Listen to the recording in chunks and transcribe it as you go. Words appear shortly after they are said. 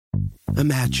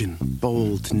Imagine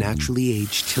bold, naturally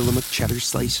aged Tillamook cheddar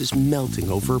slices melting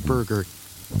over a burger,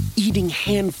 eating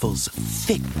handfuls of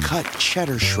thick-cut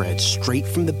cheddar shreds straight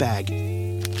from the bag,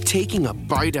 taking a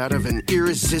bite out of an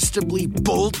irresistibly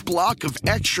bold block of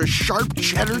extra sharp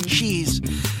cheddar cheese.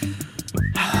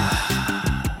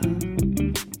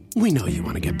 We know you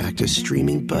want to get back to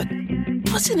streaming, but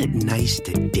wasn't it nice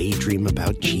to daydream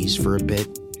about cheese for a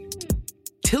bit?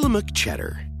 Tillamook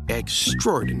Cheddar.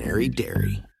 Extraordinary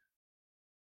dairy.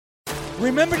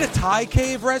 Remember the Thai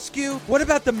cave rescue? What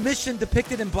about the mission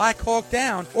depicted in Black Hawk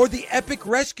Down or the epic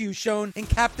rescue shown in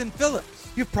Captain Phillips?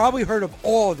 You've probably heard of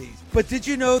all of these, but did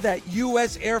you know that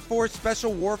U.S. Air Force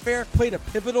Special Warfare played a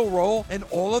pivotal role in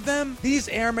all of them? These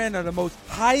airmen are the most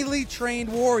highly trained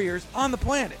warriors on the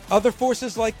planet. Other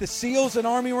forces like the SEALs and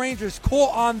Army Rangers call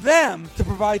on them to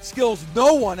provide skills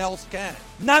no one else can.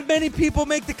 Not many people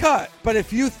make the cut, but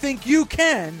if you think you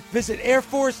can, visit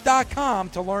airforce.com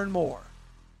to learn more.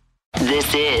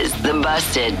 This is the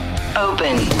Busted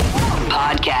Open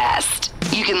Podcast.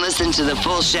 You can listen to the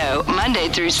full show Monday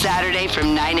through Saturday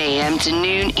from 9 a.m. to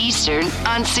noon Eastern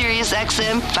on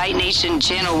SiriusXM Fight Nation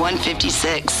Channel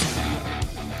 156.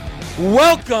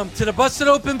 Welcome to the Busted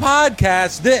Open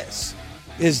Podcast. This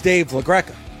is Dave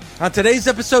LaGreca. On today's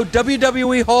episode,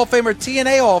 WWE Hall of Famer,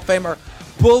 TNA Hall of Famer,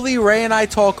 Bully Ray and I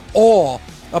talk all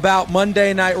about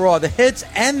Monday Night Raw, the hits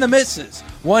and the misses.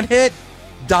 One hit,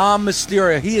 Dom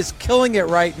Mysterio. He is killing it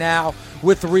right now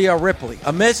with Rhea Ripley.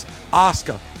 A miss,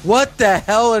 Asuka. What the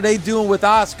hell are they doing with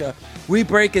Asuka? We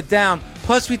break it down.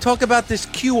 Plus, we talk about this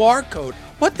QR code.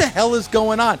 What the hell is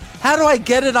going on? How do I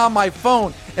get it on my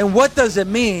phone? And what does it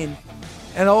mean?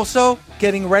 And also,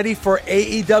 getting ready for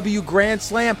AEW Grand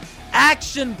Slam.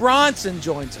 Action Bronson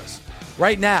joins us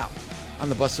right now on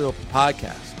the Busted Open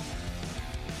Podcast.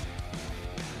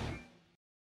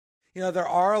 You know, there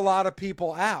are a lot of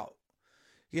people out.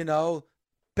 You know,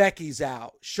 Becky's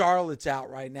out. Charlotte's out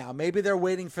right now. Maybe they're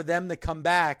waiting for them to come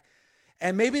back.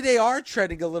 And maybe they are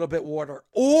treading a little bit water.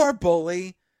 Or,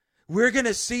 Bully, we're going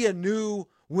to see a new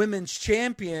women's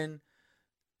champion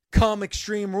come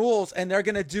Extreme Rules. And they're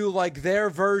going to do like their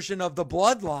version of the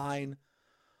Bloodline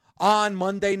on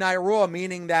Monday Night Raw.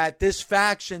 Meaning that this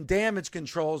faction, Damage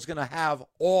Control, is going to have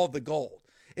all the gold.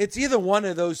 It's either one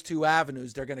of those two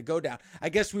avenues they're going to go down. I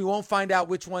guess we won't find out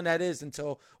which one that is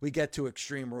until we get to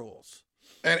Extreme Rules.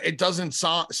 And it doesn't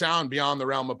sound beyond the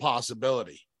realm of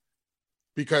possibility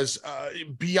because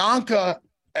Bianca,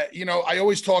 I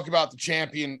always talk about the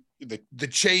champion, the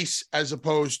chase as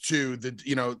opposed to the,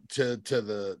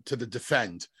 to the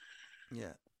defend.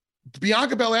 Yeah.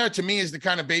 Bianca Belair to me is the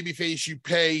kind of babyface you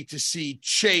pay to see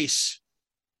chase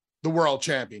the world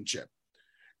championship.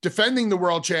 Defending the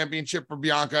world championship for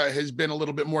Bianca has been a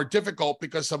little bit more difficult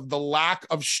because of the lack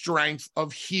of strength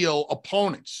of heel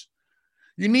opponents.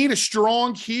 You need a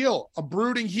strong heel, a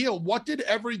brooding heel. What did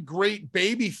every great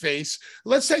baby face?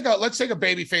 Let's take a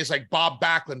baby face like Bob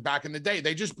Backlund back in the day.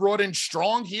 They just brought in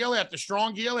strong heel after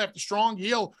strong heel after strong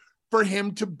heel for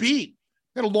him to beat.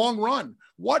 They had a long run.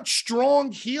 What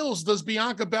strong heels does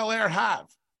Bianca Belair have?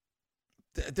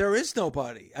 There is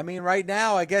nobody. I mean, right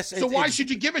now, I guess. So why should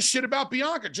you give a shit about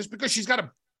Bianca just because she's got a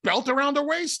belt around her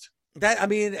waist?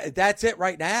 That's it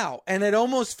right now. And it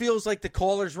almost feels like the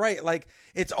caller's right. Like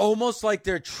it's almost like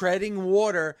they're treading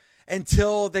water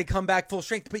until they come back full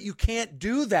strength. But you can't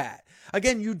do that.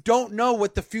 Again, you don't know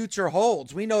what the future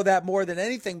holds. We know that more than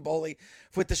anything, Bully,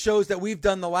 with the shows that we've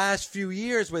done the last few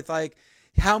years with like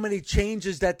how many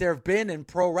changes that there have been in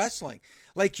pro wrestling.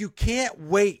 Like you can't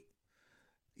wait.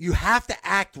 You have to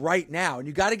act right now, and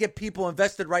you got to get people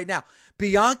invested right now.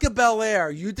 Bianca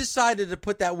Belair, you decided to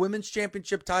put that women's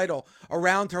championship title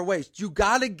around her waist. You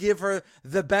got to give her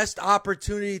the best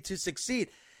opportunity to succeed.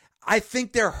 I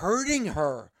think they're hurting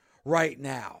her right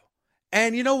now.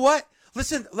 And you know what?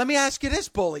 Listen, let me ask you this,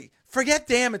 Bully. Forget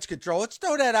Damage Control. Let's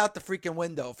throw that out the freaking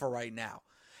window for right now.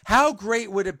 How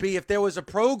great would it be if there was a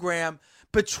program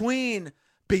between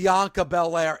Bianca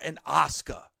Belair and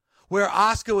Asuka? Where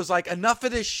Asuka was like, enough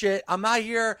of this shit. I'm not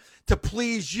here to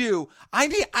please you. I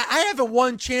haven't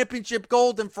won championship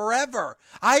gold in forever.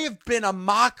 I have been a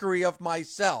mockery of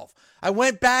myself. I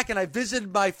went back and I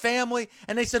visited my family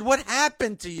and they said, what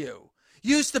happened to you?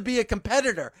 You used to be a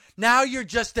competitor. Now you're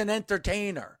just an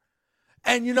entertainer.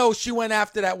 And she went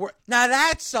after that word. Now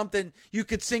that's something you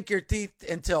could sink your teeth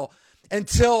until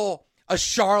a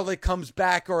Charlotte comes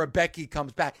back or a Becky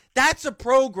comes back. That's a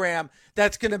program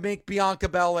that's going to make Bianca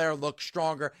Belair look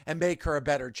stronger and make her a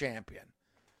better champion.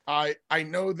 I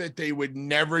know that they would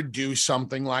never do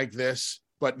something like this,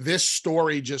 but this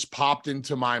story just popped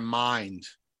into my mind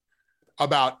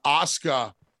about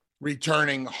Asuka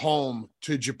returning home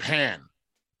to Japan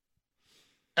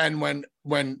and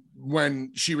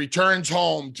when she returns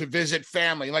home to visit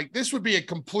family, like this would be a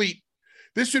complete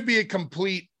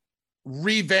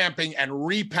revamping and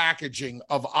repackaging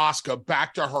of Asuka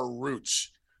back to her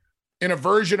roots in a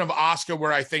version of Asuka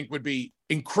where I think would be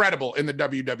incredible in the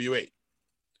WWE.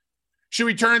 She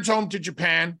returns home to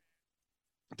Japan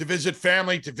to visit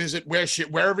family, to visit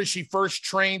wherever she first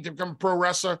trained to become a pro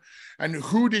wrestler. And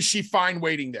who does she find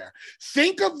waiting there?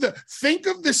 Think of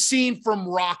the scene from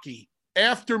Rocky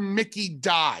after Mickey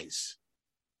dies.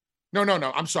 No,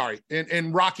 I'm sorry.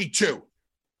 In Rocky 2.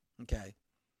 Okay.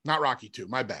 Not Rocky 2,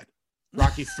 my bad.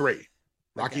 Rocky 3.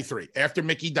 Rocky 3. After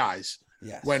Mickey dies.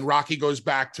 Yes. When Rocky goes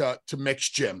back to Mick's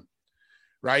gym,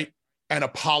 right? And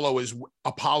Apollo is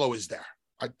there.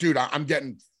 Dude, I'm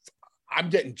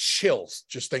getting chills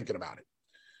just thinking about it.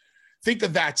 Think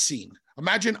of that scene.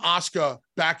 Imagine Asuka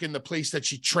back in the place that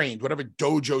she trained, whatever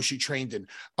dojo she trained in.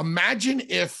 Imagine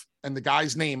if, and the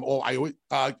guy's name,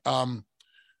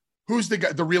 who's the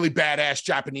guy, the really badass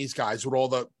Japanese guys with all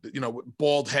the,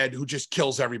 bald head who just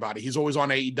kills everybody. He's always on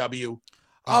AEW.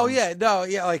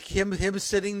 Like him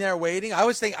sitting there waiting. I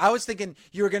was thinking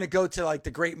you were going to go to like the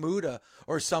Great Muta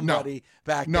or somebody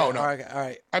back there. No. All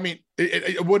right. I mean,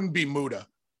 it wouldn't be Muta.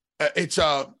 It's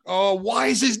why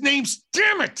is his name?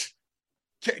 Damn it,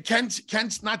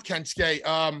 Kent's not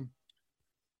Kensuke.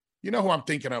 You know who I'm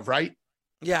thinking of, right?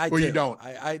 Yeah, I do. You don't?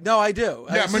 I do.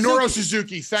 Yeah, Minoru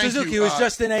Suzuki. Thank you. Suzuki was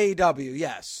just in AEW.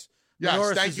 Yes. Yes,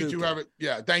 Minoru thank Suzuki. you to whoever.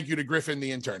 Yeah, thank you to Griffin,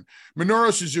 the intern.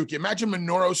 Minoru Suzuki. Imagine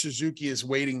Minoru Suzuki is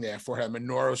waiting there for her.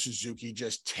 Minoru Suzuki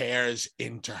just tears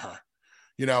into her,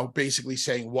 basically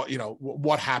saying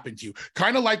what happened to you.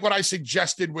 Kind of like what I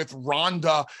suggested with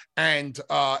Ronda and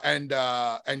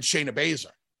Shayna Baszler.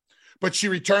 But she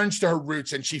returns to her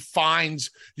roots and she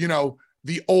finds,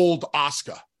 the old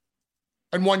Asuka.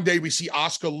 And one day we see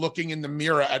Asuka looking in the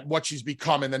mirror at what she's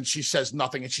become, and then she says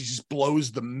nothing, and she just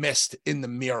blows the mist in the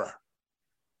mirror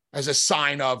as a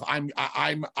sign of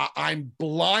I'm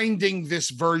blinding this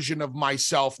version of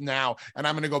myself now, and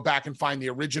I'm going to go back and find the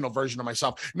original version of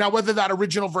myself. Now, whether that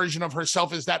original version of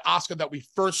herself is that Asuka that we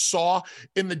first saw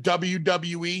in the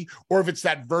WWE, or if it's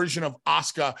that version of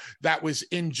Asuka that was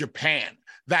in Japan,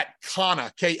 that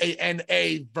Kana,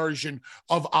 Kana version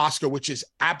of Asuka, which is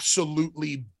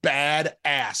absolutely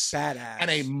badass. And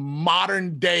a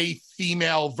modern day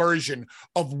female version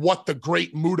of what the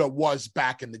Great Muta was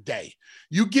back in the day.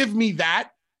 You give me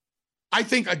that, I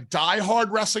think a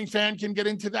diehard wrestling fan can get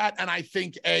into that, and I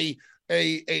think a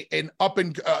brand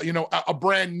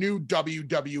new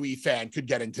WWE fan could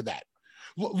get into that.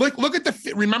 Look at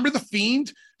remember the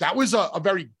Fiend? That was a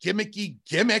very gimmicky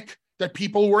gimmick that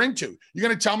people were into. You're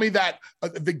going to tell me that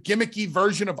the gimmicky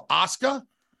version of Asuka,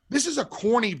 this is a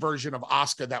corny version of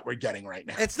Asuka that we're getting right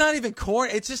now. It's not even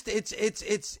corny. It's just,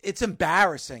 it's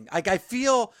embarrassing. Like, I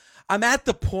feel I'm at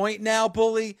the point now,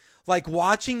 Bully, like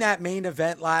watching that main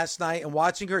event last night and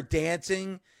watching her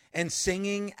dancing and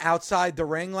singing outside the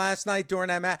ring last night during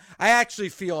that match. I actually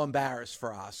feel embarrassed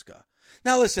for Asuka.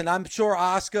 Now, listen, I'm sure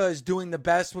Asuka is doing the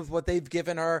best with what they've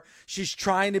given her. She's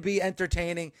trying to be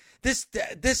entertaining. This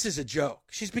is a joke.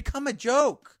 She's become a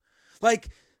joke. Like,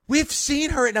 we've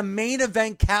seen her in a main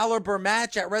event caliber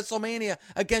match at WrestleMania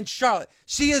against Charlotte.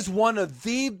 She is one of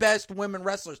the best women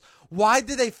wrestlers. Why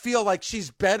do they feel like she's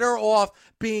better off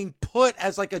being put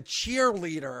as like a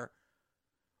cheerleader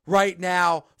right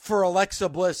now for Alexa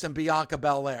Bliss and Bianca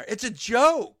Belair? It's a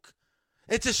joke.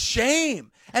 It's a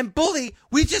shame. And Bully,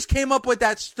 we just came up with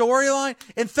that storyline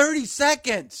in 30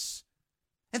 seconds.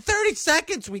 In 30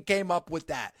 seconds, we came up with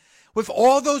that. With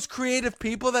all those creative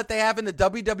people that they have in the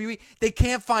WWE, they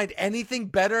can't find anything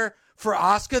better for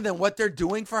Asuka than what they're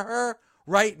doing for her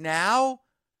right now.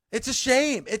 It's a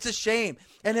shame. It's a shame.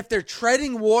 And if they're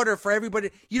treading water for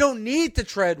everybody, you don't need to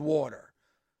tread water.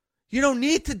 You don't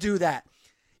need to do that.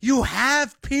 You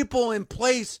have people in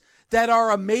place that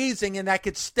are amazing and that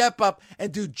could step up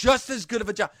and do just as good of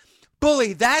a job.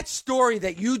 Bully, that story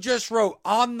that you just wrote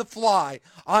on the fly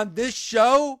on this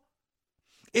show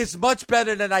is much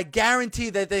better than I guarantee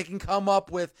that they can come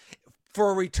up with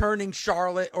for a returning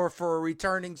Charlotte or for a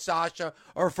returning Sasha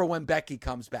or for when Becky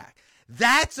comes back.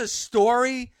 That's a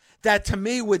story that to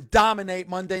me would dominate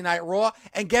Monday Night Raw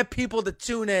and get people to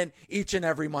tune in each and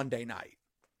every Monday night.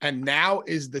 And now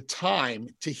is the time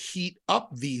to heat up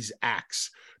these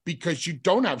acts because you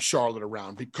don't have Charlotte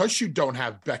around, because you don't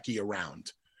have Becky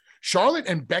around. Charlotte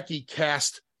and Becky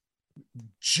cast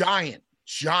giant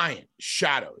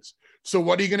shadows. So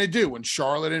what are you going to do when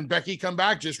Charlotte and Becky come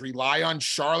back? Just rely on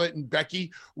Charlotte and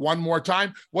Becky one more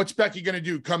time? What's Becky going to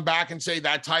do? Come back and say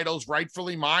that title's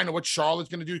rightfully mine? Or what Charlotte's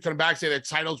going to do? Come back and say that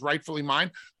title's rightfully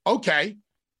mine? Okay.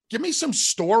 Give me some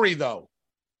story, though.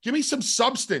 Give me some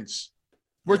substance.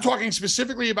 We're talking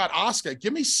specifically about Asuka.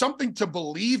 Give me something to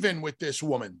believe in with this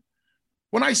woman.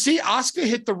 When I see Asuka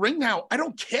hit the ring now, I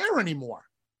don't care anymore.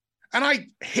 And I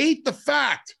hate the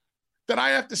fact that I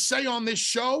have to say on this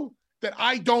show that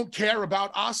I don't care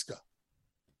about Asuka.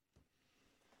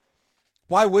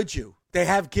 Why would you? They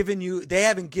haven't given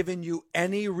you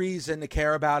any reason to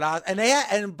care about Asuka.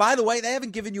 And by the way, they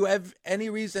haven't given you any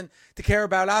reason to care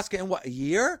about Asuka in what, a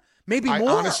year? Maybe more.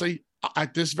 Honestly,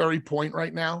 at this very point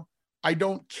right now, I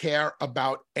don't care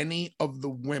about any of the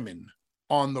women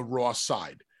on the Raw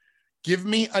side. Give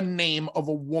me a name of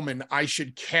a woman I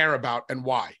should care about and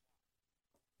why.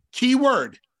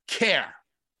 Keyword, care.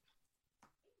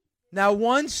 Now,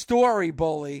 one story,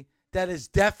 Bully, that is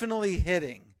definitely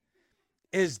hitting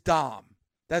is Dom.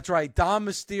 That's right, Dom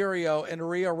Mysterio and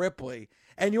Rhea Ripley.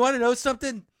 And you want to know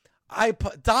something?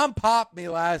 Dom popped me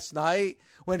last night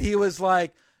when he was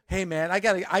like, "Hey man, I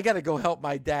gotta go help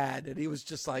my dad," and he was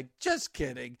just like, "Just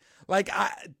kidding." Like,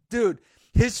 dude,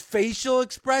 his facial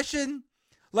expression,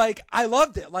 like, I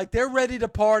loved it. Like, they're ready to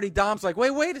party. Dom's like,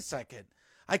 wait a second,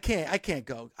 I can't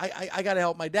go. I gotta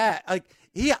help my dad. Like,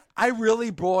 I really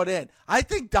brought in. I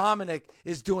think Dominic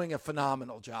is doing a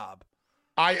phenomenal job.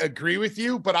 I agree with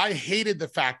you, but I hated the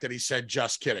fact that he said,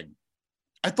 "Just kidding."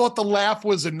 I thought the laugh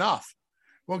was enough.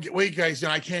 Well, wait, guys,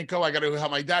 I can't go. I got to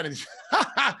help my dad. And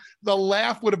the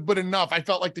laugh would have been enough. I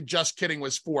felt like the "just kidding"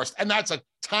 was forced. And that's a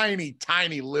tiny,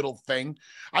 tiny little thing.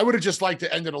 I would have just liked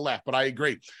to end it a laugh, but I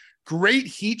agree. Great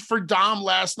heat for Dom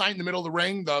last night in the middle of the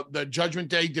ring. The Judgment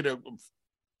Day did a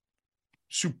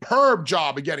superb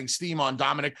job of getting steam on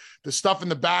Dominic. The stuff in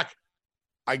the back,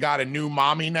 "I got a new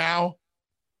mommy now."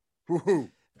 And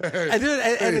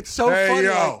it's so funny.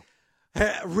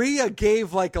 Like, Rhea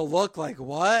gave like a look like,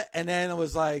 "What?" And then it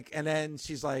was like, and then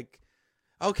she's like,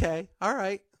 "Okay, all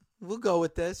right, we'll go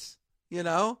with this,"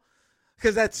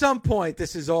 because at some point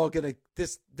this is all gonna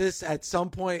this at some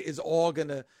point is all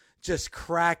gonna just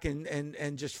crack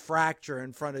and just fracture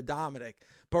in front of Dominic.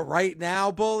 But right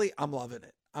now, Bully, I'm loving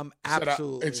it. I'm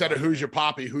absolutely instead of "Who's your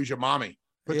poppy, who's your mommy?"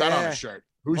 Put that on a shirt.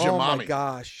 Who's your mommy?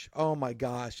 Oh my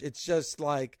gosh! It's just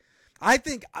like, I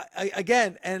think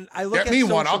again, and I look at me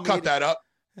one. I'll cut that up.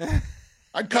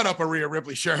 I'd cut up a Rhea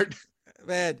Ripley shirt.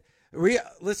 Man,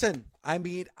 Rhea, listen. I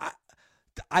mean,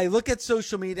 I look at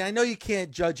social media. I know you can't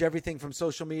judge everything from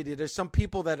social media. There's some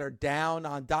people that are down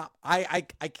on Dom. I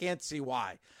can't see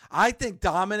why. I think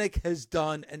Dominic has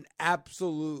done an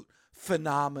absolute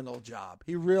phenomenal job.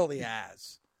 He really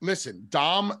has. Listen,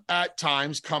 Dom at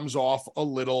times comes off a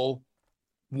little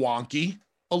wonky,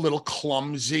 a little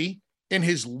clumsy in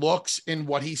his looks, in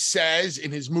what he says,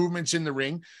 in his movements in the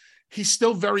ring. He's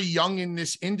still very young in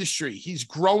this industry. He's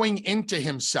growing into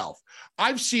himself.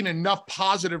 I've seen enough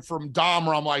positive from Dom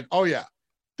where I'm like, oh yeah,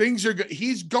 things are good.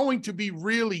 He's going to be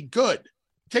really good.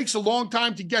 Takes a long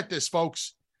time to get this,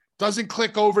 folks. Doesn't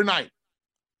click overnight.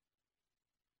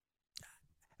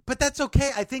 But that's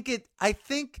okay. I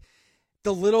think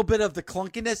the little bit of the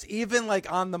clunkiness, even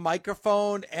like on the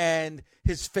microphone and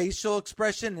his facial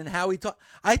expression and how he talks,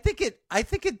 I think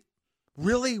it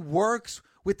really works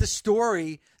with the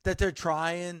story that they're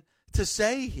trying to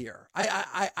say here.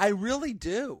 I really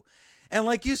do. And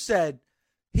like you said,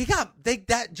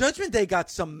 that Judgment Day got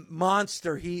some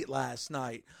monster heat last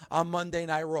night on Monday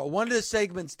Night Raw. One of the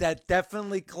segments that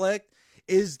definitely clicked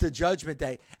is the Judgment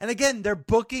Day. And again, they're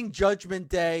booking Judgment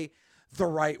Day the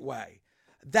right way.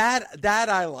 That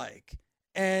I like.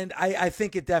 And I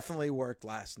think it definitely worked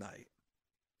last night.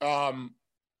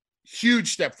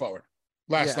 Huge step forward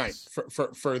last night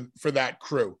for that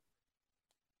crew.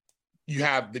 You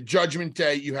have the Judgment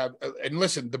Day, you have, and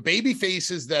listen, the baby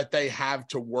faces that they have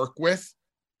to work with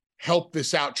help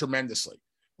this out tremendously.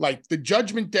 Like the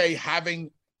Judgment Day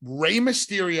having Rey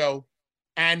Mysterio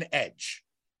and Edge.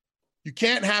 You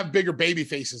can't have bigger baby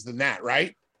faces than that,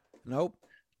 right? Nope.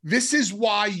 This is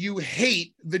why you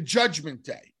hate the Judgment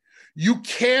Day. You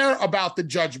care about the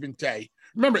Judgment Day.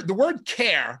 Remember, the word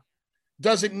care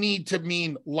doesn't need to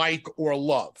mean like or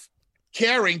love.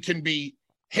 Caring can be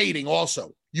hating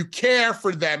also. You care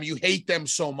for them. You hate them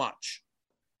so much.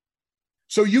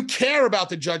 So you care about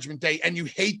the Judgment Day and you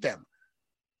hate them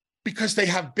because they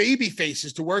have baby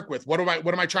faces to work with. What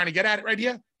am I trying to get at right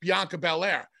here? Bianca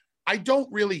Belair. I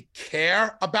don't really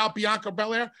care about Bianca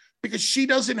Belair because she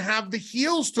doesn't have the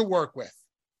heels to work with.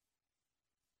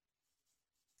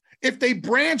 If they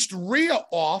branched Rhea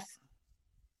off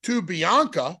to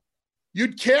Bianca,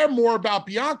 you'd care more about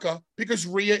Bianca because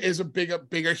Rhea is a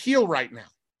bigger heel right now.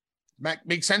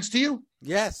 Make sense to you?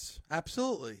 Yes,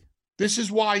 absolutely. This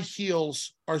is why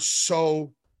heels are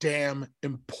so damn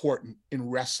important in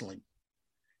wrestling.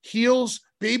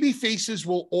 Baby faces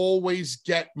will always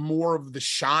get more of the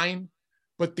shine,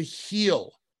 but the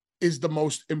heel is the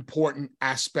most important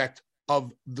aspect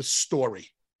of the story.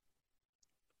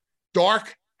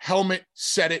 Dark Helmet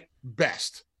said it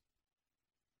best.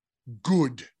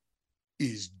 Good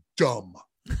is dumb.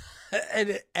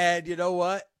 And you know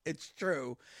what? It's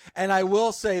true. And I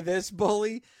will say this,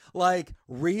 Bully, like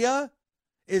Rhea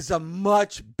is a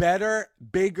much better,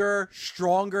 bigger,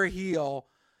 stronger heel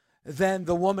than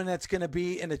the woman that's going to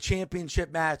be in a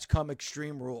championship match come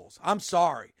Extreme Rules. I'm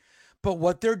sorry. But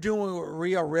what they're doing with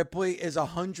Rhea Ripley is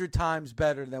 100 times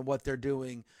better than what they're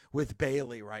doing with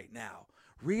Bayley right now.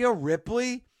 Rhea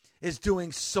Ripley is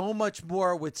doing so much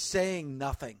more with saying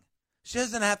nothing. She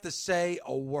doesn't have to say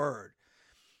a word.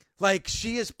 Like,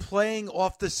 she is playing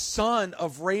off the son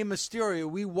of Rey Mysterio.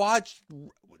 We watched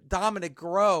Dominic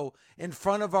grow in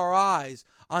front of our eyes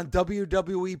on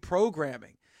WWE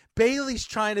programming. Bayley's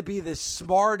trying to be this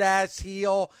smart-ass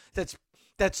heel that's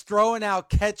throwing out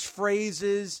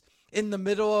catchphrases in the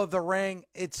middle of the ring.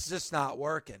 It's just not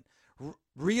working.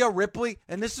 Rhea Ripley,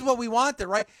 and this is what we wanted,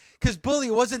 right? Because, Bully,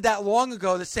 it wasn't that long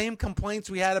ago, the same complaints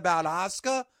we had about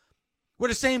Asuka were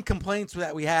the same complaints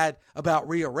that we had about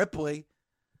Rhea Ripley.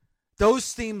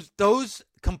 Those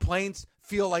complaints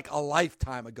feel like a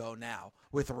lifetime ago now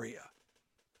with Rhea.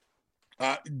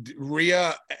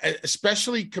 Rhea,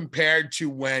 especially compared to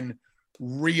when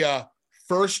Rhea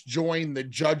first joined the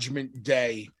Judgment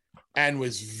Day and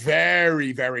was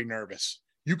very, very nervous.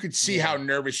 You could see how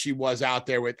nervous she was out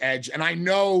there with Edge. And I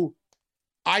know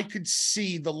I could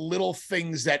see the little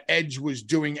things that Edge was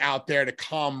doing out there to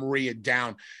calm Rhea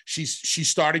down. She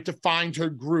started to find her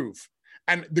groove.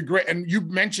 And you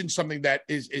mentioned something that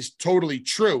is totally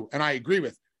true, and I agree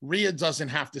with. Rhea doesn't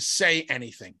have to say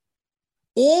anything.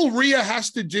 All Rhea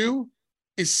has to do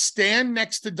is stand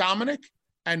next to Dominic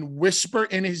and whisper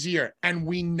in his ear. And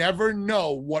we never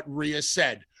know what Rhea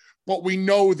said, but we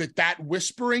know that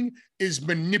whispering is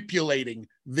manipulating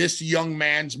this young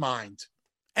man's mind.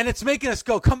 And it's making us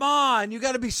go, come on, you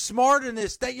got to be smart in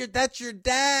this. That's your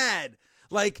dad.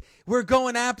 Like, we're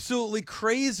going absolutely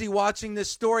crazy watching this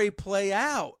story play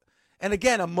out. And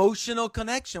again, emotional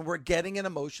connection. We're getting an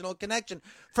emotional connection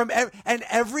from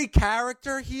every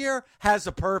character here has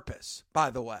a purpose, by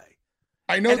the way.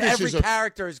 I know every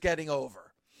character is getting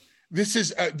over. This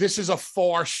is a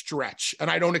far stretch, and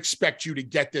I don't expect you to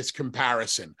get this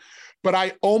comparison. But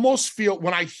I almost feel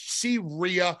when I see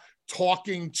Rhea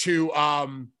talking to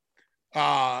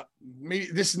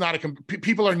maybe this is not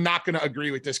people are not going to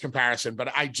agree with this comparison,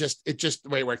 but it just the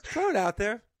way it works. Throw it out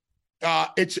there.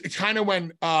 It's kind of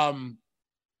when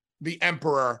the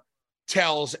Emperor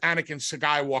tells Anakin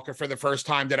Skywalker for the first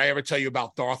time, did I ever tell you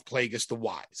about Darth Plagueis the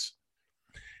Wise?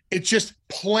 It's just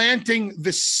planting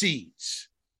the seeds.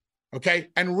 Okay.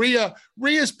 And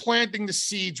Rhea's planting the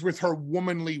seeds with her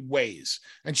womanly ways,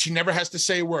 and she never has to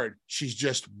say a word. She's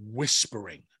just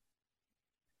whispering.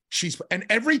 And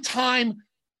every time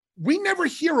we never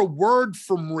hear a word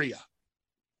from Rhea,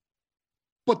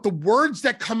 but the words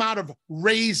that come out of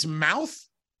Rey's mouth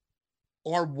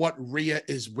are what Rhea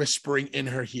is whispering in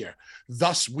her ear.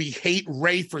 Thus, we hate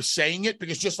Rey for saying it,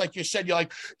 because just like you said, you're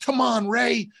like, come on,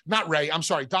 Rey. Not Rey. I'm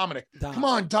sorry, Dominic. Come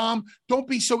on, Dom. Don't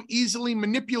be so easily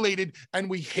manipulated. And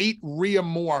we hate Rhea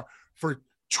more for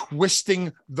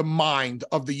twisting the mind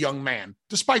of the young man,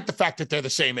 despite the fact that they're the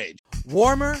same age.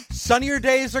 Warmer, sunnier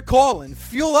days are calling.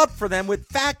 Fuel up for them with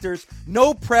Factor's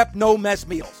no prep, no mess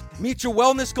meals. Meet your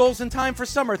wellness goals in time for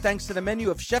summer thanks to the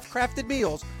menu of chef-crafted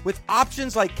meals with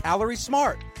options like Calorie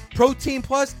Smart, Protein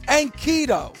Plus, and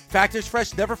Keto. Factor's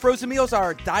fresh, never frozen meals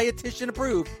are dietitian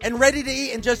approved and ready to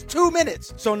eat in just 2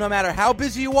 minutes. So no matter how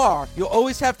busy you are, you'll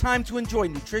always have time to enjoy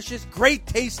nutritious, great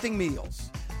tasting meals.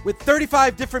 With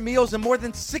 35 different meals and more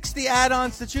than 60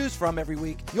 add-ons to choose from every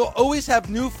week, you'll always have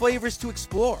new flavors to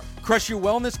explore. Crush your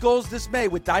wellness goals this May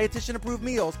with dietitian-approved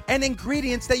meals and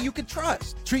ingredients that you can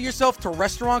trust. Treat yourself to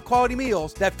restaurant-quality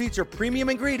meals that feature premium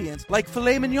ingredients like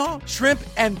filet mignon, shrimp,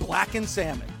 and blackened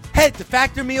salmon. Head to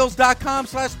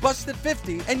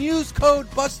factormeals.com/busted50 and use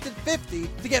code busted50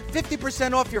 to get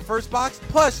 50% off your first box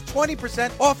plus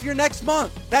 20% off your next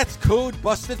month. That's code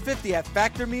busted50 at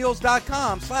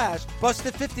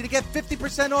factormeals.com/busted50 to get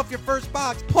 50% off your first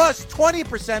box plus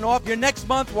 20% off your next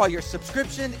month while your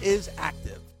subscription is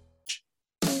active.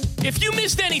 If you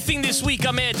missed anything this week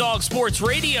on Mad Dog Sports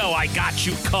Radio, I got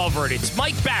you covered. It's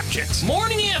Mike Babchick's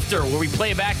Morning After, where we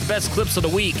play back the best clips of the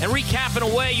week and recap in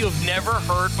a way you have never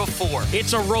heard before.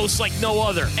 It's a roast like no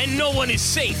other, and no one is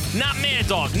safe. Not Mad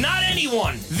Dog, not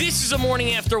anyone. This is a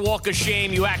Morning After walk of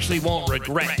shame you actually won't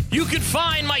regret. You can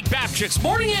find Mike Babchick's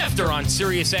Morning After on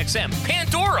SiriusXM,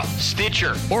 Pandora,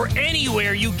 Stitcher, or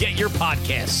anywhere you get your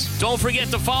podcasts. Don't forget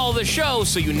to follow the show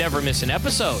so you never miss an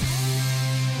episode.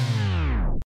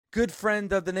 Good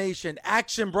friend of the nation,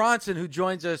 Action Bronson, who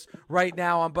joins us right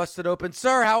now on Busted Open.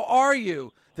 Sir, how are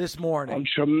you this morning? I'm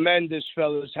tremendous,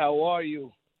 fellas. How are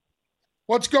you?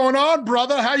 What's going on,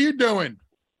 brother? How you doing?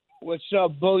 What's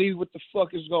up, bully? What the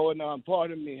fuck is going on?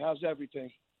 Pardon me. How's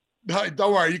everything?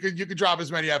 Don't worry. You can drop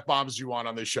as many F-bombs as you want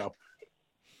on this show.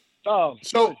 Oh,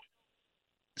 So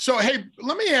hey,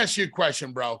 let me ask you a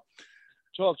question, bro.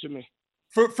 talk to me.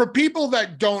 For people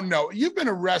that don't know, you've been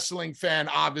a wrestling fan,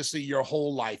 obviously, your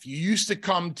whole life. You used to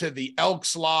come to the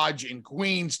Elks Lodge in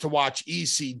Queens to watch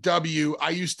ECW.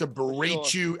 I used to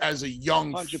berate you as a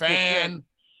young 100%. fan.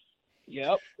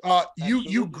 Yep.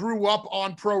 You grew up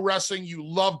on pro wrestling. You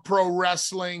love pro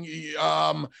wrestling.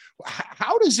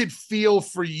 How does it feel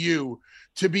for you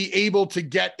to be able to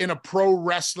get in a pro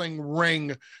wrestling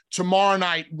ring tomorrow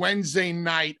night, Wednesday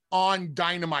night on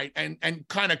Dynamite and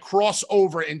kind of cross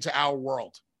over into our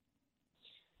world?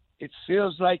 It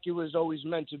feels like it was always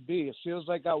meant to be. It feels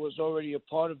like I was already a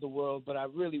part of the world, but I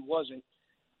really wasn't.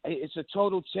 It's a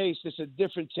total taste. It's a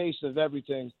different taste of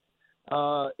everything.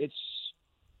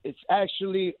 It's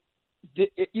actually,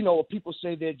 people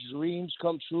say their dreams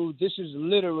come true. This is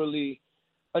literally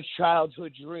a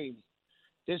childhood dream.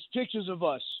 There's pictures of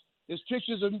us. There's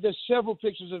several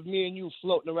pictures of me and you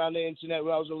floating around the internet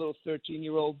when I was a little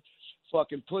 13-year-old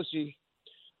fucking pussy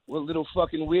with little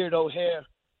fucking weirdo hair,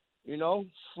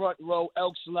 front row,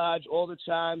 Elks Lodge all the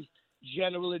time,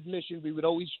 general admission. We would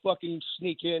always fucking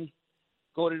sneak in,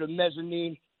 go to the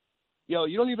mezzanine. Yo,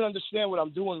 you don't even understand what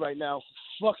I'm doing right now.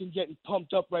 Fucking getting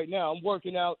pumped up right now. I'm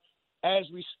working out as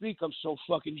we speak. I'm so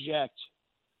fucking jacked.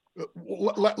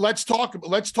 Let's talk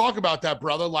about that,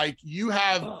 brother. Like you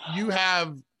have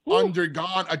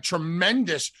undergone a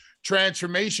tremendous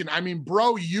transformation. I mean,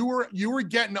 bro, you were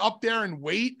getting up there in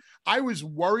weight. I was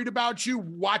worried about you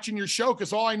watching your show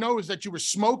because all I know is that you were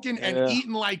smoking and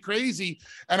eating like crazy.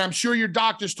 And I'm sure your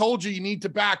doctors told you need to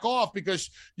back off because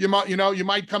you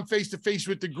might come face to face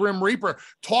with the Grim Reaper.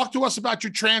 Talk to us about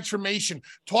your transformation.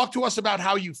 Talk to us about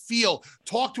how you feel.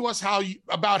 Talk to us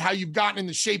about how you've gotten in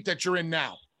the shape that you're in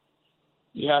now.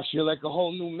 Yeah, I feel like a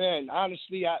whole new man.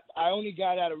 Honestly, I only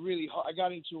got I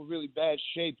got into a really bad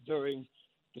shape during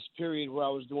this period where I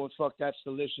was doing Fuck That's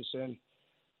Delicious. And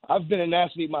I've been an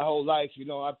athlete my whole life.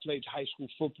 I played high school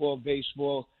football,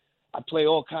 baseball. I play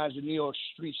all kinds of New York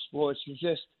street sports.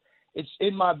 It's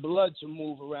in my blood to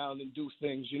move around and do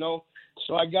things,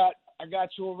 So I got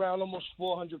to around almost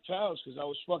 400 pounds because I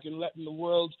was fucking letting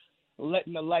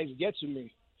the life get to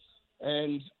me.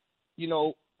 And,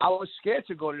 I was scared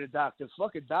to go to the doctor.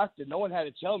 Fuck a doctor. No one had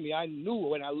to tell me. I knew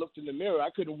when I looked in the mirror,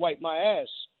 I couldn't wipe my ass.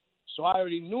 So I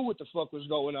already knew what the fuck was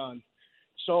going on.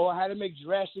 So I had to make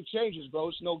drastic changes, bro.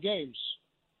 It's no games.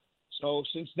 So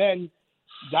since then,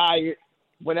 diet,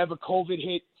 whenever COVID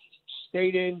hit,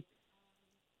 stayed in,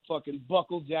 fucking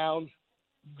buckled down,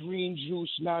 green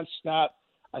juice nonstop.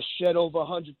 I shed over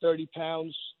 130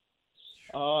 pounds.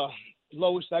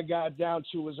 Lowest I got down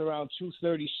to was around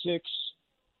 236.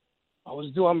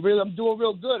 I'm doing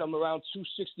real good. I'm around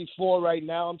 264 right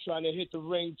now. I'm trying to hit the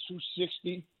ring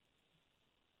 260.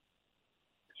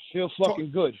 Feel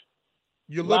fucking good.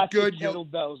 You look good.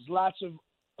 Kettlebells, lots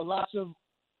of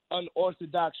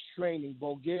unorthodox training,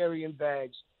 Bulgarian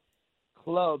bags,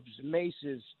 clubs,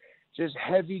 maces, just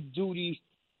heavy duty,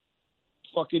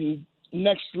 fucking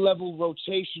next level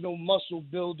rotational muscle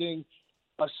building,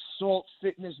 assault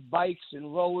fitness bikes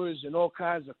and rowers and all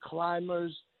kinds of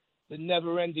climbers. The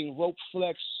never-ending rope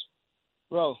flex.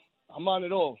 Bro, I'm on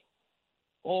it all.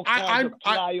 All kinds of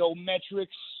plyometrics.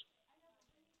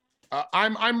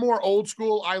 I'm more old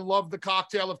school. I love the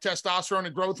cocktail of testosterone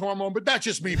and growth hormone, but that's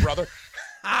just me, brother.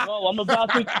 No, I'm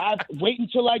about to wait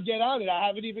until I get on it. I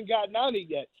haven't even gotten on it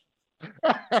yet.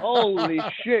 Holy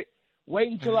shit.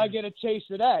 Wait until I get a taste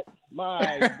of that.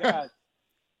 My God.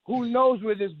 Who knows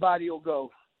where this body will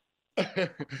go?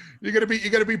 You're gonna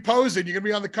be posing. You're gonna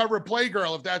be on the cover of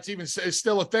Playgirl if that's even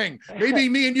still a thing. Maybe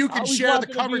me and you can share the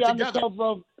cover together.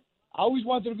 I always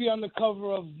wanted to be on the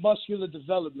cover of Muscular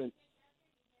Development.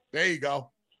 There you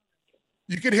go.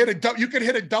 You could hit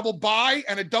a double bi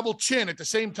and a double chin at the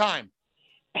same time.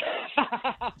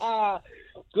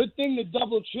 Good thing the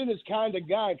double chin is kind of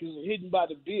gone because it's hidden by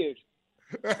the beard.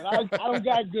 And I don't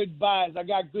got good buys. I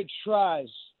got good tries.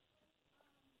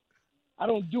 I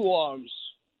don't do arms.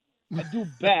 I do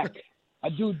back. I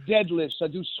do deadlifts. I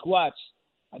do squats.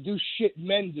 I do shit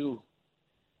men do.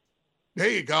 There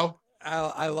you go.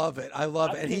 I love it. I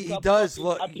love it. And he does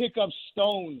look. I pick up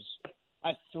stones.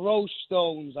 I throw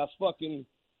stones. I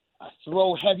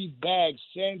throw heavy bags,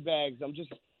 sandbags. I'm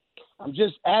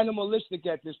just animalistic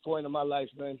at this point in my life,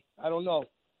 man. I don't know.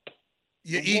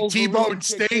 You eat T-bone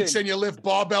steaks and you lift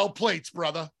barbell plates,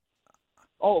 brother.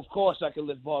 Oh, of course I can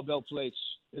lift barbell plates.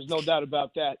 There's no doubt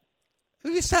about that.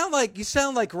 You sound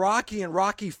like Rocky and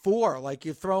Rocky 4, like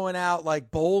you're throwing out like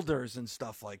boulders and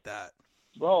stuff like that.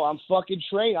 Bro, I'm fucking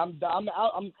trained. I'm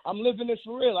living this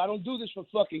for real. I don't do this for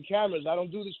fucking cameras. I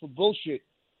don't do this for bullshit.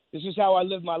 This is how I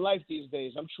live my life these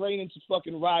days. I'm training to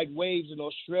fucking ride waves in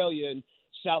Australia and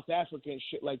South Africa and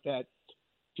shit like that.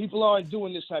 People aren't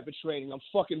doing this type of training. I'm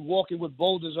fucking walking with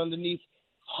boulders underneath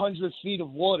 100 feet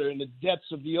of water in the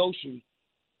depths of the ocean.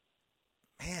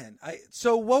 Man,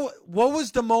 so what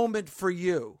was the moment for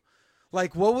you?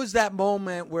 Like, what was that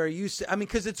moment where you? I mean,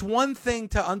 because it's one thing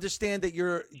to understand that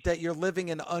you're living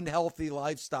an unhealthy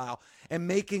lifestyle and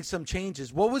making some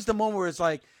changes. What was the moment where it's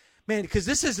like, man, because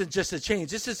this isn't just a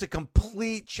change, this is a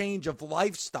complete change of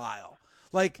lifestyle.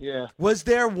 Like, yeah. Was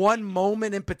there one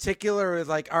moment in particular where it's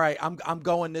like, all right, I'm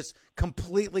going this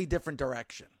completely different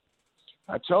direction?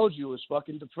 I told you, it's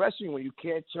fucking depressing when you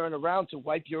can't turn around to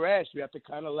wipe your ass. You have to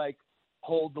kind of like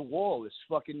hold the wall. It's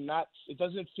fucking not. It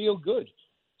doesn't feel good.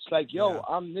 It's like, yo, yeah.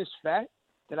 I'm this fat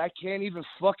that I can't even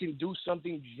fucking do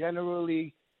something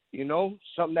generally,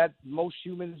 something that most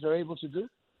humans are able to do.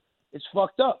 It's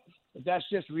fucked up. But that's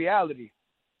just reality.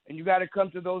 And you got to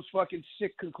come to those fucking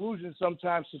sick conclusions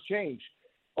sometimes to change.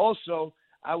 Also,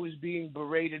 I was being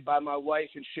berated by my wife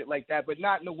and shit like that, but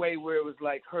not in a way where it was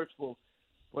like hurtful.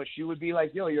 But she would be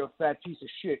like, yo, you're a fat piece of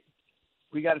shit.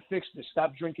 We got to fix this.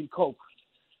 Stop drinking Coke.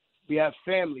 We have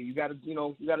family. You got to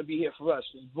be here for us.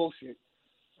 It's bullshit.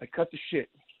 I cut the shit.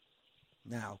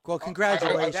 Now, well,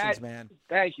 congratulations, man.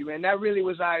 Thank you, man. That really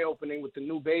was eye-opening with the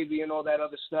new baby and all that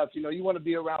other stuff. You want to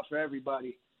be around for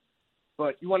everybody,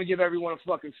 but you want to give everyone a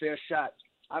fucking fair shot.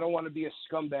 I don't want to be a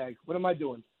scumbag. What am I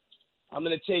doing? I'm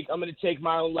gonna take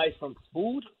my own life from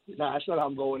food? Nah, that's not how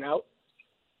I'm going out.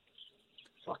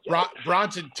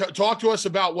 Bronson, talk to us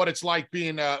about what it's like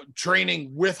being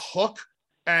training with Hook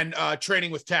and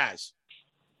training with Taz.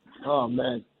 Oh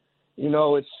man.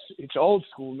 It's old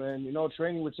school, man.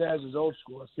 Training with Taz is old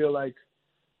school. I feel like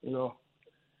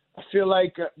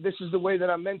this is the way that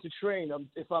I'm meant to train.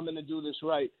 If I'm going to do this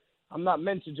right, I'm not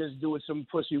meant to just do it some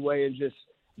pussy way and just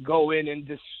go in and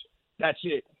that's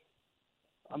it.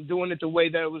 I'm doing it the way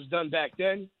that it was done back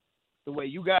then, the way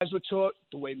you guys were taught,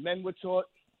 the way men were taught,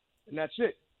 and that's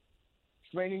it.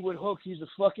 Training with Hook, he's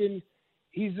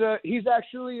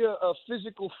actually a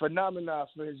physical phenomenon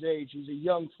for his age. He's a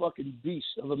young fucking beast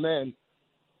of a man.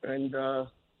 And, I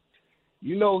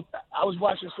was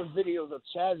watching some videos of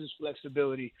Taz's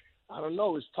flexibility. I don't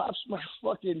know. His pops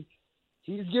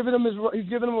he's giving him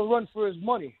a run for his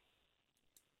money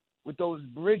with those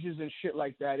bridges and shit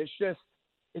like that.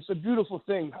 It's a beautiful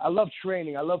thing. I love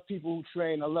training. I love people who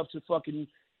train. I love to fucking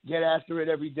get after it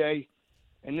every day.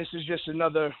 And this is just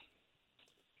another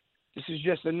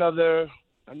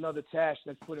task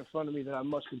that's put in front of me that I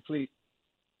must complete.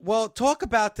 Well, talk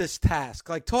about this task.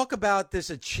 Like, talk about this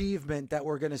achievement that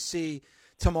we're going to see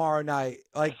tomorrow night.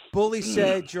 Like Bully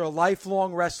said, you're a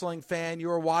lifelong wrestling fan. You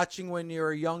were watching when you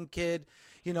were a young kid,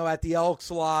 at the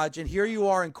Elks Lodge. And here you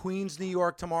are in Queens, New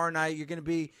York tomorrow night. You're going to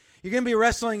be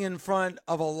wrestling in front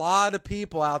of a lot of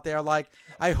people out there. Like,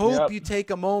 I hope you take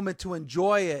a moment to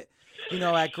enjoy it,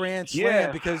 at Grand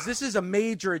Slam, because this is a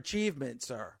major achievement,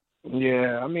 sir.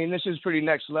 Yeah, I mean, this is pretty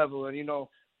next level, and,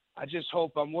 I just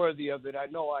hope I'm worthy of it. I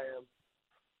know I am.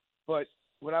 But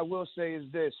what I will say is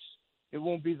this. It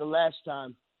won't be the last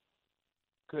time,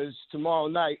 because tomorrow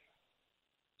night,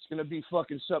 it's going to be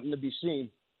fucking something to be seen.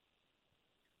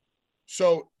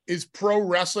 So is pro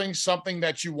wrestling something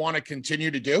that you want to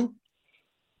continue to do?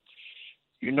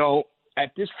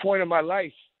 At this point in my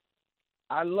life,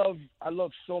 I love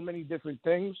so many different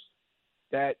things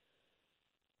that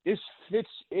this fits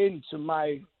into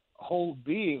my whole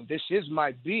being. This is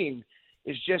my being.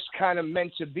 It's just kind of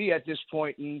meant to be at this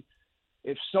point. And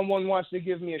if someone wants to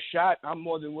give me a shot, I'm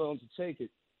more than willing to take it.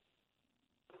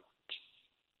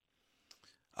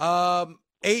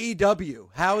 AEW,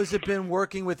 how has it been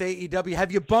working with AEW?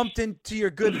 Have you bumped into your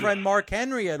good friend Mark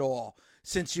Henry at all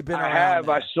since you've been around? I have.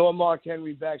 There? I saw Mark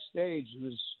Henry backstage.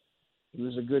 He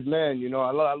was a good man.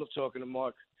 I love talking to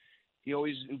Mark. He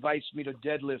always invites me to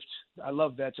deadlift. I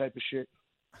love that type of shit.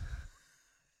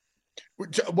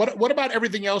 What about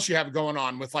everything else you have going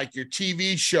on with like your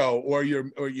TV show or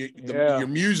your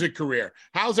music career?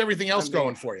 How's everything else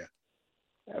going for you?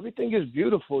 Everything is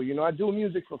beautiful. You know, I do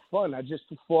music for fun. I just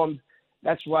performed.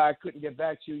 That's why I couldn't get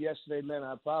back to you yesterday, man.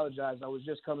 I apologize. I was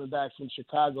just coming back from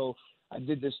Chicago. I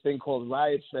did this thing called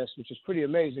Riot Fest, which is pretty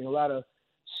amazing. A lot of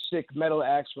sick metal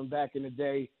acts from back in the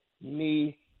day.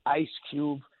 Me, Ice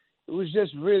Cube. It was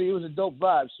just really, it was a dope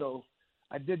vibe. So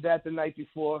I did that the night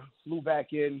before, flew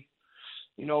back in,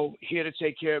 you know, here to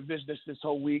take care of business this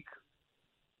whole week.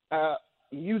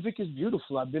 Music is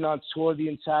beautiful. I've been on tour the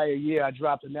entire year. I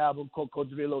dropped an album called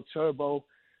Cocodrilo Turbo.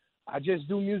 I just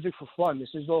do music for fun. This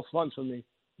is all fun for me.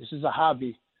 This is a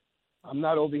hobby. I'm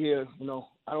not over here, you know,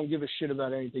 I don't give a shit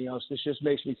about anything else. This just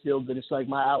makes me feel good. It's like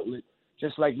my outlet,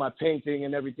 just like my painting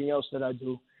and everything else that I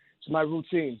do. It's my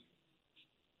routine.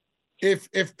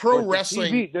 If pro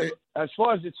wrestling... as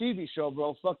far as the TV show,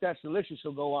 bro, Fuck That's Delicious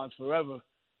will go on forever.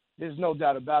 There's no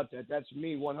doubt about that. That's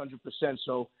me 100%.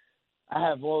 So I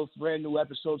have all brand new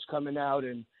episodes coming out,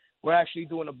 and we're actually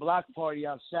doing a block party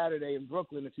on Saturday in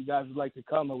Brooklyn. If you guys would like to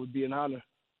come, it would be an honor.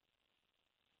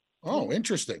 Oh,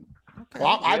 interesting. Okay.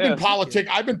 Well, I've been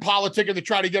politicking to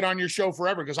try to get on your show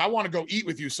forever because I want to go eat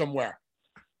with you somewhere.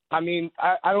 I mean,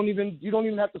 you don't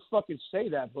even have to fucking say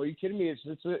that, bro. Are you kidding me?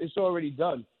 It's already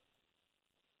done.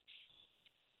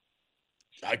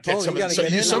 I get some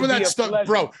of that stuff,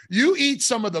 bro. You eat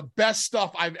some of the best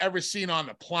stuff I've ever seen on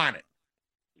the planet.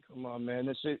 Come on,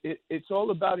 man. It's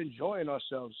all about enjoying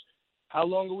ourselves. How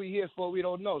long are we here for? We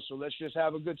don't know. So let's just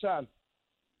have a good time.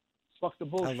 Fuck the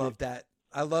bullshit.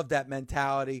 I love that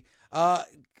mentality.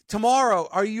 Tomorrow,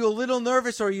 are you a little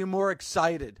nervous or are you more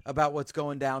excited about what's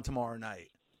going down tomorrow night?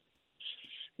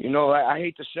 You know, I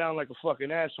hate to sound like a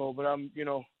fucking asshole, but I'm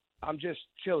just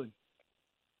chilling.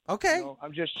 Okay. You know,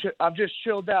 I'm just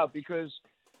chilled out because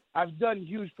I've done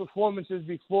huge performances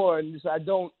before, and this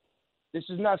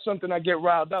is not something I get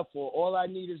riled up for. All I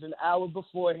need is an hour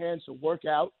beforehand to work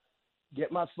out,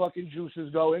 get my fucking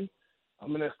juices going.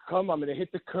 I'm going to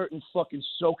hit the curtain fucking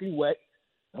soaking wet.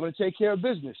 I'm going to take care of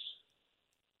business.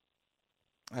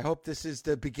 I hope this is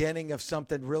the beginning of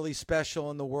something really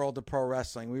special in the world of pro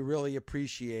wrestling. We really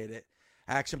appreciate it.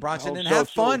 Action Bronson, and have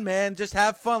fun, man. Just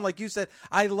have fun. Like you said,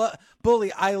 I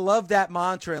love that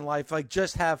mantra in life. Like,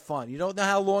 just have fun. You don't know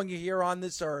how long you're here on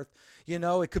this earth. You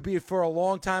know, it could be for a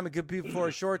long time. It could be for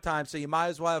a short time. So you might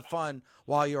as well have fun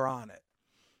while you're on it.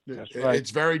 That's right.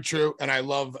 It's very true. And I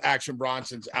love Action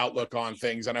Bronson's outlook on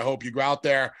things. And I hope you go out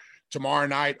there tomorrow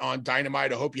night on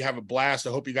Dynamite. I hope you have a blast. I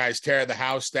hope you guys tear the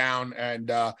house down.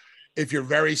 And if you're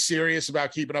very serious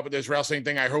about keeping up with this wrestling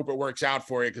thing, I hope it works out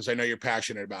for you because I know you're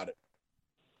passionate about it.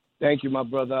 Thank you, my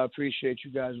brother. I appreciate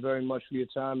you guys very much for your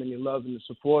time and your love and the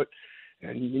support.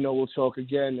 And, you know, we'll talk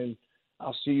again, and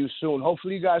I'll see you soon.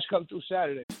 Hopefully you guys come through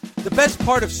Saturday. The best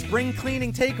part of spring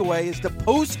cleaning takeaway is the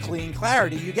post-clean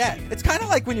clarity you get. It's kind of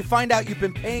like when you find out you've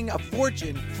been paying a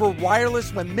fortune for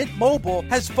wireless when Mint Mobile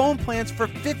has phone plans for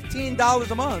 $15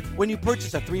 a month when you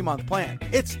purchase a 3-month plan.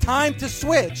 It's time to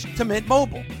switch to Mint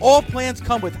Mobile. All plans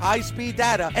come with high-speed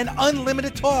data and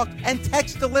unlimited talk and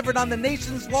text delivered on the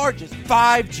nation's largest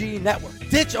 5G network.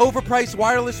 Ditch overpriced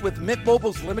wireless with Mint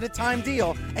Mobile's limited time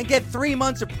deal and get 3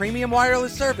 months of premium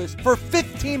wireless service for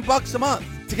 $15 a month.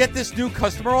 To get this new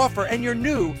customer offer and your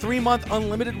new 3-month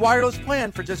unlimited wireless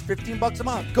plan for just $15 a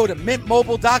month, go to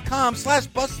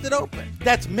mintmobile.com/bustedopen.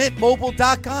 That's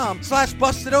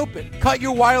mintmobile.com/bustedopen. Cut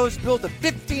your wireless bill to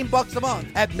 $15 a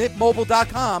month at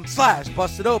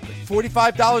mintmobile.com/bustedopen.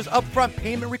 $45 upfront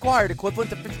payment required, equivalent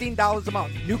to $15 a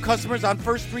month. New customers on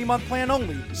first 3-month plan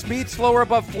only. Speed slower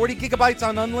above 40 gigabytes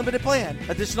on unlimited plan.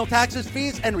 Additional taxes,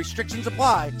 fees, and restrictions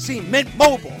apply. See Mint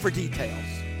Mobile for details.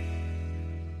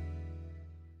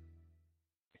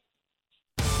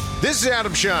 This is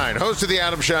Adam Shine, host of the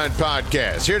Adam Shine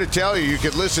Podcast, here to tell you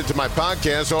can listen to my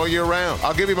podcast all year round.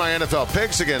 I'll give you my NFL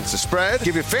picks against the spread,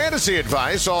 give you fantasy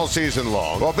advice all season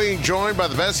long, while being joined by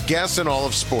the best guests in all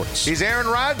of sports. He's Aaron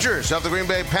Rodgers of the Green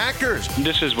Bay Packers.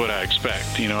 This is what I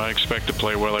expect. You know, I expect to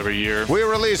play well every year. We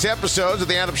release episodes of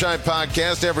the Adam Shine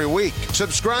Podcast every week.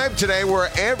 Subscribe today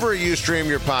wherever you stream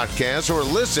your podcasts or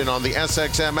listen on the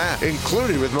SXM app,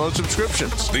 included with most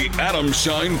subscriptions. The Adam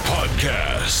Shine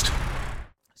Podcast.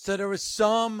 So there was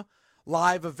some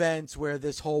live events where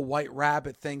this whole White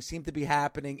Rabbit thing seemed to be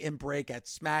happening in break at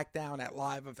SmackDown at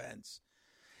live events.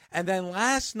 And then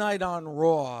last night on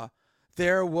Raw,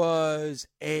 there was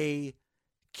a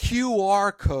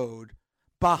QR code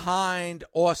behind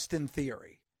Austin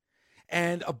Theory.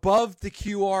 And above the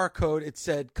QR code, it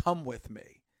said, "Come with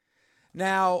me."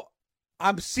 Now,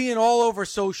 I'm seeing all over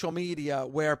social media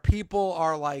where people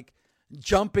are like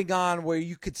jumping on where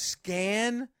you could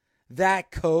scan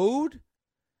that code.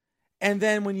 And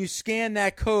then when you scan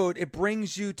that code, it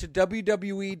brings you to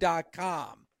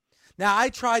WWE.com. Now, I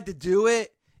tried to do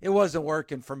it. It wasn't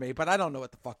working for me, but I don't know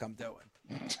what the fuck I'm doing.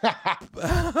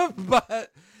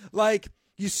 But, like,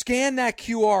 you scan that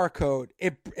QR code.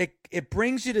 It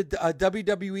brings you to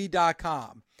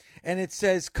WWE.com. And it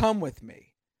says, come with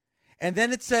me. And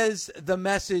then it says the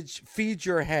message, feed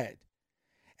your head.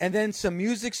 And then some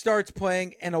music starts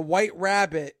playing, and a white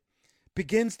rabbit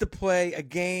begins to play a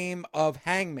game of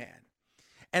Hangman.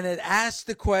 And it asks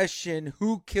the question,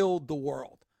 who killed the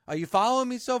world? Are you following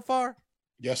me so far?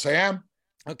 Yes, I am.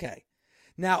 Okay.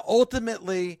 Now,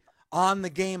 ultimately, on the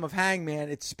game of Hangman,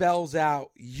 it spells out,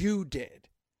 you did.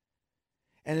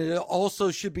 And it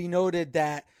also should be noted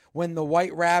that when the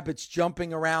white rabbit's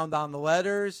jumping around on the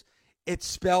letters, it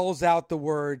spells out the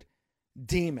word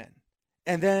demon.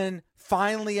 And then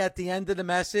finally at the end of the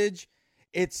message,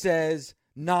 it says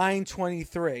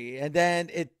 923, and then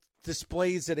it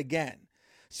displays it again.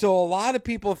 So a lot of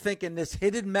people thinking this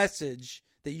hidden message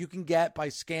that you can get by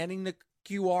scanning the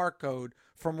QR code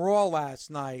from Raw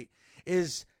last night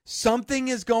is something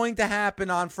is going to happen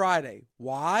on Friday.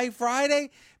 Why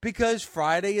Friday? Because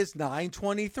Friday is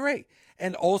 923.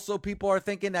 And also people are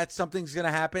thinking that something's going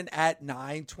to happen at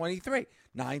 923.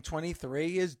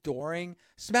 923 is during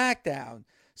SmackDown.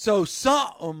 So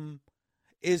something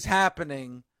is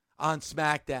happening on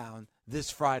SmackDown this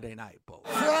Friday night, Bull.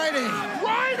 Friday!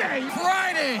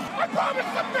 I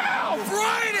promised the bell!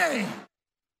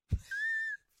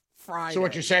 Friday. So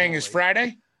what you're saying is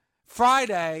Friday?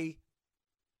 Friday.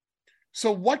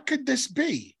 So what could this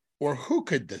be? Or who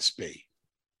could this be?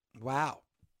 Wow.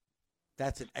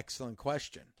 That's an excellent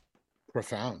question.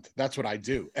 Profound. That's what I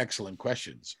do. Excellent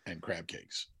questions and crab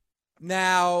cakes.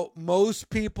 Now, most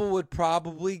people would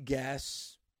probably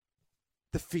guess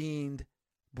the Fiend,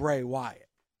 Bray Wyatt.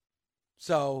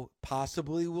 So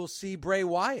possibly we'll see Bray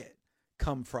Wyatt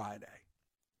come Friday.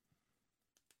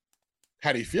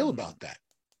 How do you feel about that?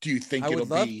 Do you think it'll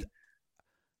be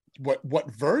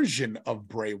what version of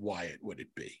Bray Wyatt would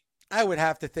it be? I would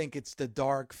have to think it's the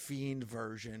Dark Fiend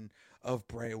version of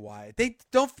Bray Wyatt. They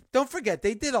don't forget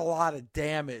they did a lot of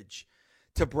damage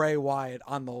to Bray Wyatt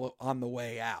on the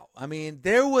way out. I mean,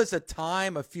 there was a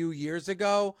time a few years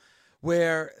ago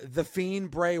where the Fiend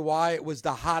Bray Wyatt was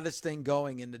the hottest thing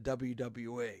going in the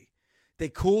WWE. They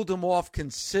cooled him off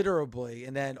considerably,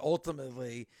 and then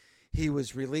ultimately he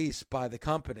was released by the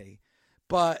company.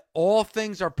 But all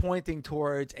things are pointing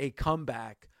towards a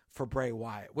comeback for Bray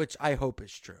Wyatt, which I hope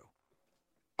is true.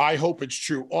 I hope it's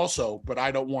true also, but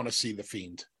I don't want to see the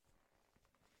Fiend.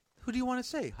 Who do you want to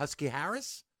see? Husky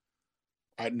Harris?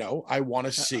 No, I want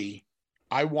to see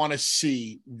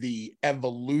the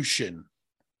evolution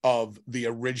of the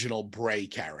original Bray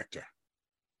character.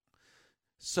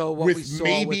 So what we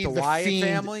saw with the Wyatt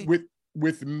family?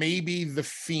 With maybe the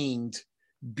Fiend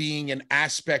being an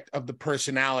aspect of the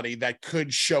personality that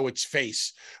could show its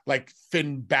face, like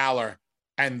Finn Balor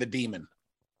and the Demon.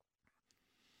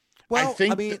 Well,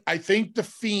 I think the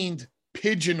Fiend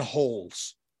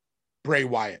pigeonholes Bray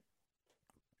Wyatt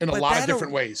in a lot of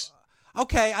different ways.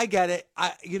 Okay, I get it.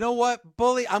 You know what,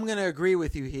 Bully? I'm going to agree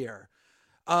with you here.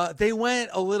 They went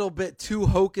a little bit too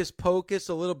hocus pocus,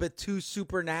 a little bit too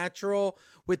supernatural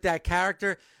with that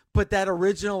character. But that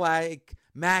original, like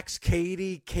Max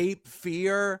Cady, Cape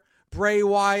Fear, Bray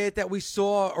Wyatt that we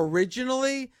saw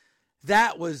originally,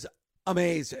 that was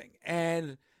amazing.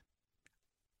 And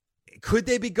could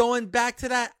they be going back to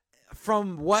that?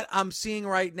 From what I'm seeing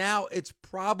right now, it's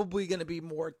probably going to be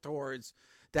more towards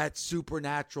that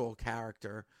supernatural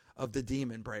character of the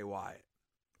Demon Bray Wyatt,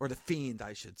 or the Fiend,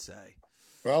 I should say.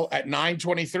 Well, at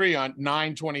 9:23 on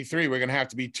 9:23, we're going to have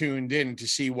to be tuned in to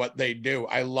see what they do.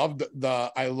 I loved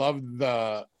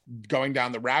the going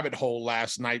down the rabbit hole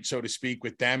last night, so to speak,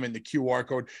 with them and the QR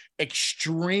code.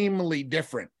 Extremely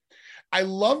different. I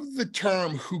love the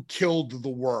term "who killed the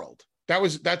world."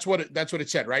 That's what it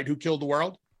said, right? Who killed the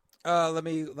world? Let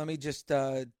me just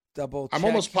double check. I'm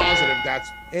almost positive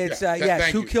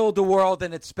it's who killed the world,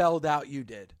 and it's spelled out you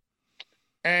did.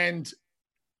 And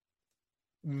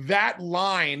that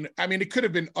line, I mean, it could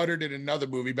have been uttered in another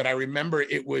movie, but I remember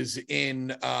it was in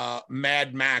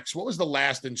Mad Max. What was the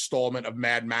last installment of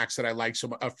Mad Max that I liked so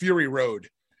much? Fury Road.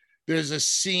 There's a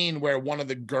scene where one of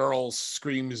the girls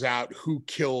screams out, "Who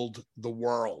killed the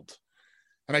world?"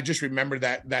 And I just remember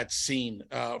that scene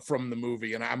from the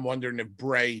movie. And I'm wondering if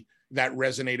that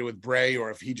resonated with Bray,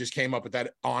 or if he just came up with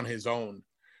that on his own.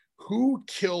 Who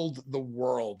killed the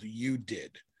world? You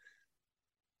did.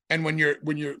 And when you're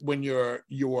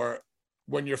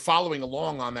following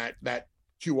along on that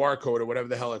QR code or whatever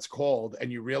the hell it's called,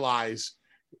 and you realize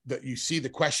that you see the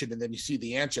question and then you see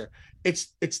the answer.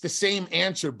 It's the same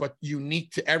answer, but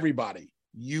unique to everybody.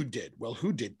 You did. Well,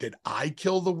 who did? Did I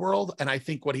kill the world? And I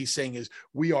think what he's saying is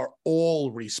we are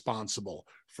all responsible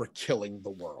for killing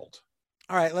the world.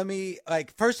 All right,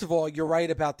 first of all, you're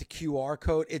right about the QR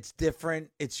code. It's different.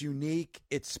 It's unique.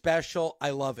 It's special. I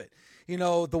love it. You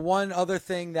know, the one other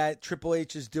thing that Triple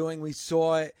H is doing, we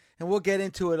saw it, and we'll get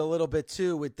into it a little bit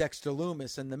too with Dexter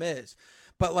Lumis and The Miz.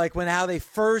 But how they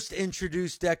first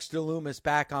introduced Dexter Lumis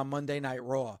back on Monday Night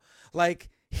Raw,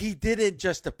 he didn't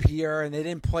just appear and they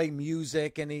didn't play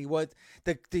music, and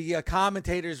the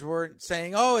commentators weren't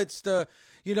saying, oh, it's the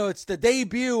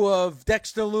debut of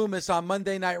Dexter Lumis on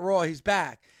Monday Night Raw. He's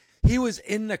back. He was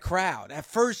in the crowd. At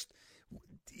first,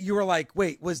 you were like,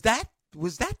 wait, was that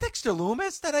Dexter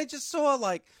Lumis that I just saw?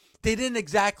 They didn't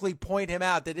exactly point him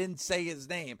out. They didn't say his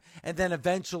name. And then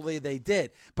eventually they did.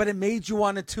 But it made you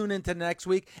want to tune into the next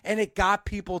week, and it got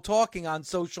people talking on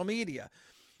social media.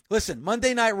 Listen,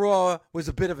 Monday Night Raw was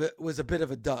a bit of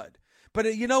a dud.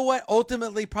 But you know what?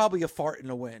 Ultimately, probably a fart in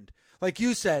the wind. Like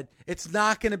you said, it's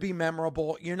not going to be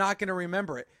memorable. You're not going to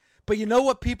remember it. But you know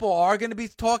what people are going to be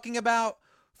talking about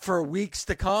for weeks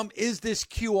to come is this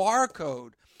QR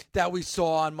code that we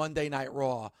saw on Monday Night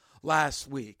Raw last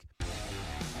week.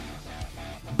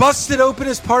 Busted Open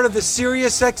is part of the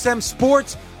SiriusXM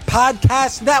Sports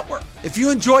Podcast Network. If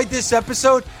you enjoyed this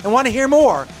episode and want to hear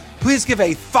more, please give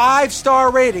a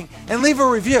 5-star rating and leave a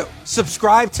review.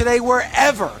 Subscribe today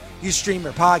wherever you stream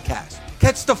your podcast.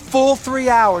 Catch the full 3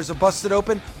 hours of Busted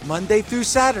Open Monday through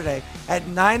Saturday at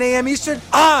 9 a.m. Eastern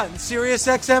on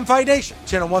SiriusXM Fight Nation,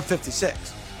 channel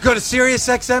 156. Go to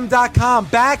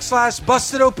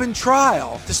SiriusXM.com/Busted Open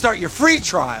Trial to start your free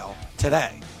trial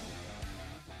today.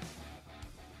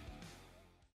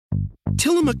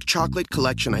 Tillamook Chocolate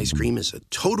Collection Ice Cream is a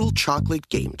total chocolate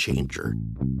game changer.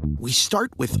 We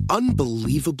start with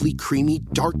unbelievably creamy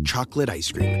dark chocolate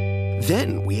ice cream.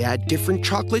 Then we add different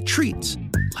chocolate treats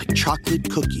like chocolate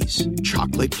cookies,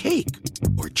 chocolate cake,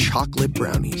 or chocolate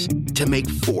brownies to make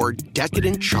 4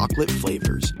 decadent chocolate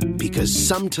flavors. Because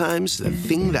sometimes the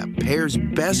thing that pairs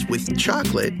best with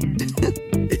chocolate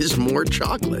is more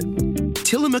chocolate.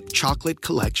 Tillamook Chocolate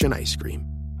Collection Ice Cream.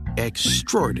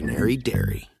 Extraordinary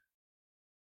dairy.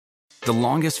 The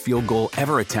longest field goal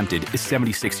ever attempted is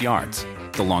 76 yards.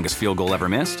 The longest field goal ever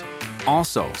missed?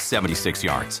 Also 76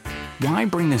 yards. Why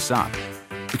bring this up?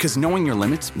 Because knowing your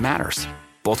limits matters,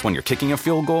 both when you're kicking a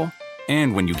field goal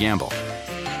and when you gamble.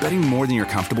 Betting more than you're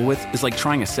comfortable with is like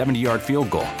trying a 70-yard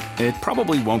field goal. It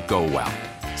probably won't go well.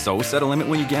 So set a limit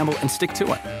when you gamble and stick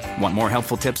to it. Want more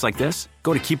helpful tips like this?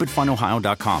 Go to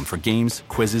keepitfunohio.com for games,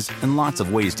 quizzes, and lots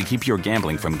of ways to keep your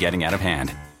gambling from getting out of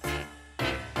hand.